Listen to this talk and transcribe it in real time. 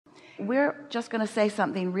we're just going to say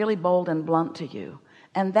something really bold and blunt to you,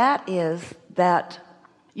 and that is that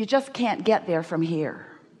you just can't get there from here.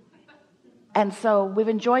 And so we've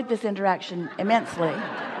enjoyed this interaction immensely.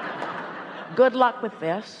 Good luck with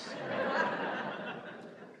this.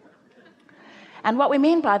 And what we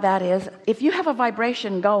mean by that is, if you have a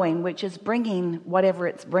vibration going which is bringing whatever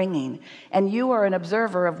it's bringing, and you are an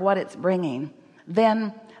observer of what it's bringing,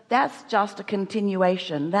 then that's just a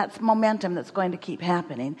continuation. That's momentum that's going to keep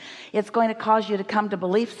happening. It's going to cause you to come to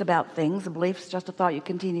beliefs about things. A belief's just a thought you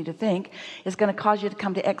continue to think. It's going to cause you to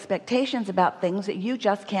come to expectations about things that you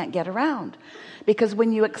just can't get around. Because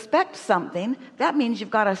when you expect something, that means you've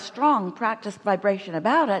got a strong practiced vibration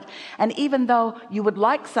about it. And even though you would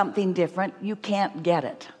like something different, you can't get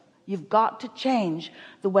it. You've got to change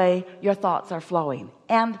the way your thoughts are flowing.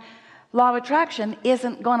 And law of attraction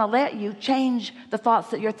isn't going to let you change the thoughts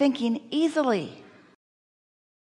that you're thinking easily.